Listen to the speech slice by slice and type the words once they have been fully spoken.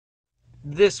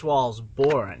This wall's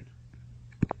boring.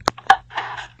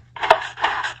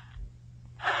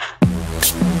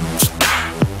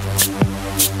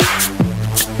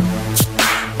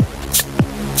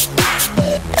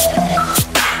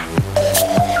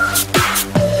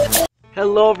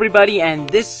 Hello everybody, and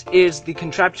this is the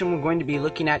contraption we're going to be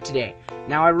looking at today.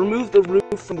 Now I removed the roof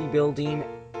from the building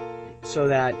so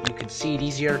that you could see it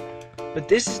easier, but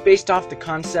this is based off the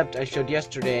concept I showed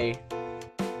yesterday.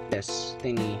 This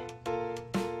thingy.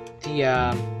 The,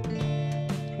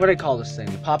 what do I call this thing?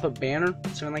 The pop-up banner?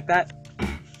 Something like that?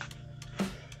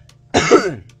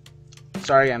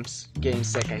 Sorry, I'm getting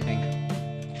sick, I think.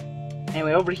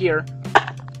 Anyway, over here,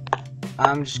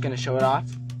 I'm just gonna show it off.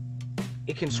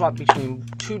 It can swap between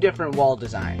two different wall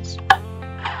designs.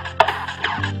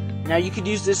 Now you could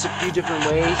use this a few different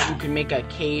ways. You could make a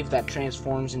cave that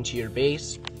transforms into your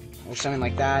base, or something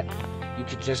like that. You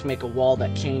could just make a wall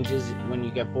that changes when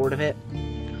you get bored of it.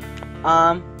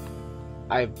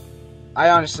 I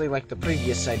honestly like the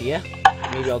previous idea.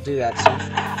 Maybe I'll do that soon.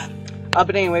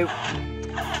 But anyway,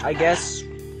 I guess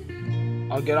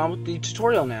I'll get on with the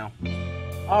tutorial now.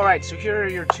 Alright, so here are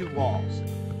your two walls.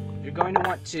 You're going to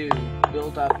want to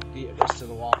build up the rest of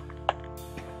the wall.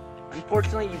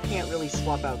 Unfortunately, you can't really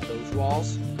swap out those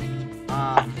walls.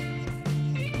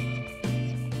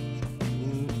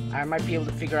 I might be able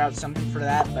to figure out something for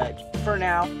that, but for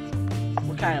now,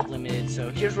 we're kind of limited. So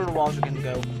here's where the walls are going to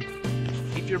go.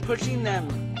 If you're pushing them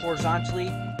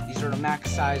horizontally, these are the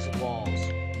max size walls.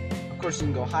 Of course, you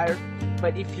can go higher,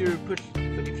 but if you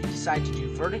decide to do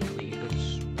vertically,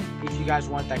 which if you guys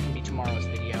want, that can be tomorrow's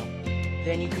video,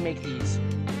 then you can make these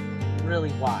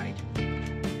really wide.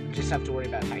 You just have to worry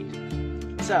about height.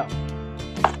 So,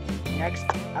 next,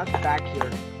 out the back here,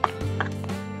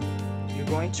 you're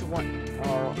going to want,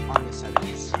 or on this side of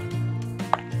these,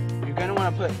 you're going to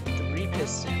want to put 3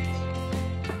 pistons.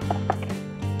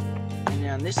 And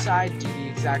on this side, do the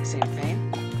exact same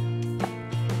thing.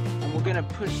 And we're going to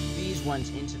push these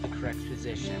ones into the correct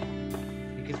position,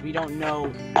 because we don't know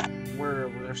where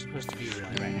they're supposed to be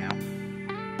really right now.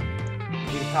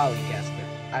 You can probably guess, but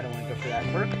I don't want to go for that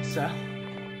work, so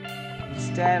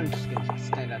instead I'm just going to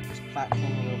extend out this platform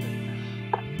a little bit.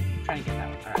 I'm trying to get that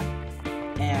one.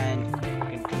 Alright. And we're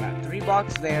going to come out 3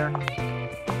 blocks there,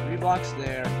 3 blocks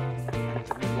there, and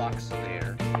 3 blocks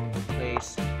there.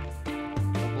 Place a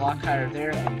block higher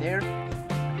there and there.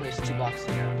 Place 2 blocks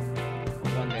there.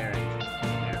 1 there and 1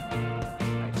 there.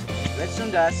 Right, so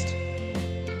redstone dust. A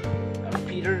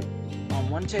repeater on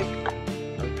 1 tick.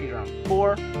 A repeater on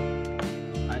 4.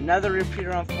 Another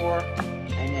repeater on 4,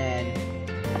 and then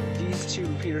these 2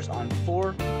 repeaters on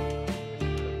 4. Put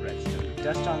redstone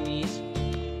dust on these,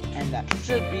 and that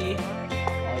should be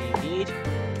all you need.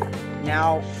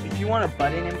 Now, if you want a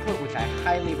button input, which I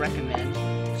highly recommend,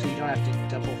 so you don't have to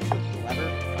double flip the lever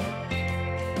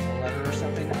or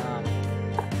something, you're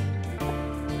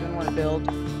gonna want to build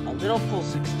a little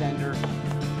pulse extender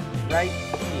right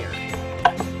here.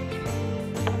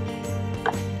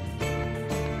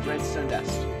 Redstone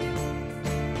dust.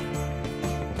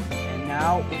 And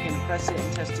now we can press it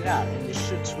and test it out, and this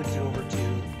should switch it over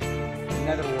to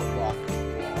another block wall.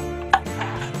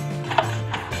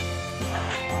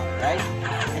 Alright,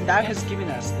 and that has given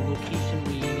us the location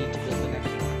we need to build the next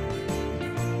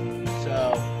one.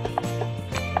 So,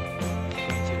 I'm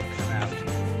going to come out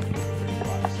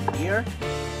blocks here,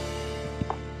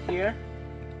 here,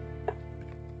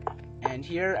 and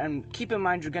here, and keep in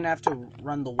mind you're gonna have to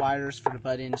run the wires for the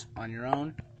buttons on your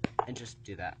own, and just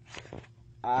do that.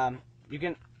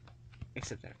 You're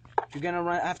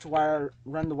gonna have to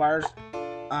run the wires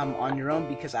on your own,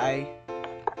 because I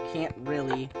can't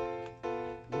really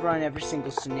run every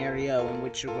single scenario in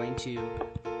which you're going to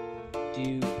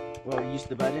use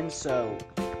the buttons, so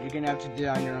you're gonna have to do it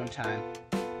on your own time.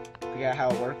 Figure out how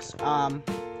it works.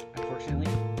 Unfortunately,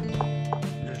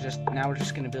 now we're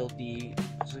just gonna build the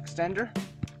extender,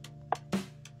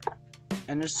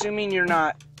 and assuming you're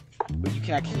not, but you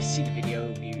can actually see the video,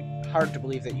 it would be hard to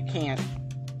believe that you can't.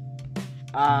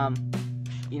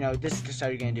 You know, this is just how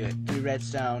you're gonna do it. 3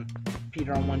 redstone,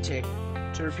 repeater on 1 tick,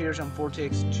 2 repeaters on 4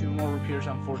 ticks, 2 more repeaters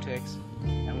on 4 ticks,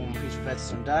 and 1 piece of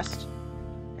redstone dust.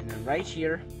 And then right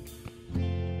here,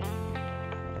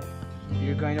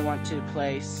 you're going to want to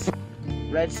place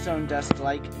redstone dust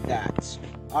like that.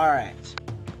 Alright.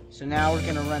 So now we're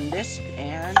gonna run this,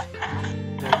 and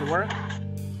does it work?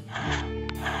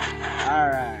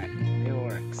 Alright, it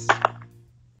works.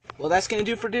 Well, that's gonna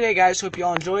do it for today, guys. Hope you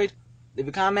all enjoyed. Leave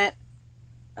a comment.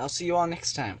 I'll see you all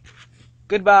next time.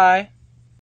 Goodbye.